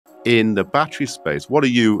in the battery space. What are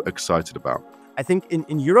you excited about? I think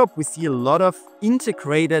in Europe, we see a lot of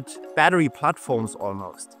integrated battery platforms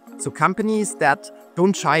almost. So companies that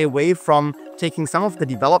don't shy away from taking some of the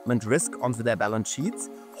development risk onto their balance sheets,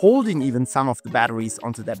 holding even some of the batteries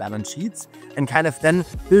onto their balance sheets, and kind of then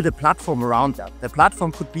build a platform around that. The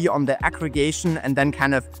platform could be on the aggregation and then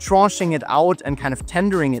kind of tranching it out and kind of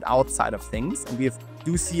tendering it outside of things. And we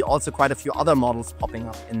do see also quite a few other models popping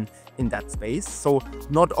up in that space. So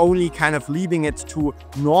not only kind of leaving it to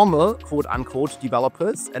normal, quote unquote,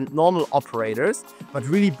 developers and normal operators, but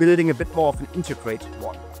really building a bit more of an integrated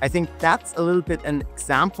one. I think that's a little bit an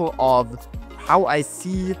example of how I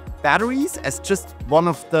see batteries as just one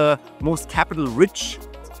of the most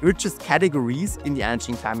richest categories in the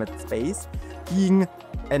energy and climate space, being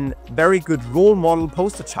a very good role model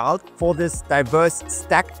poster child for this diverse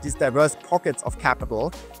stack, these diverse pockets of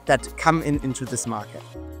capital that come into this market.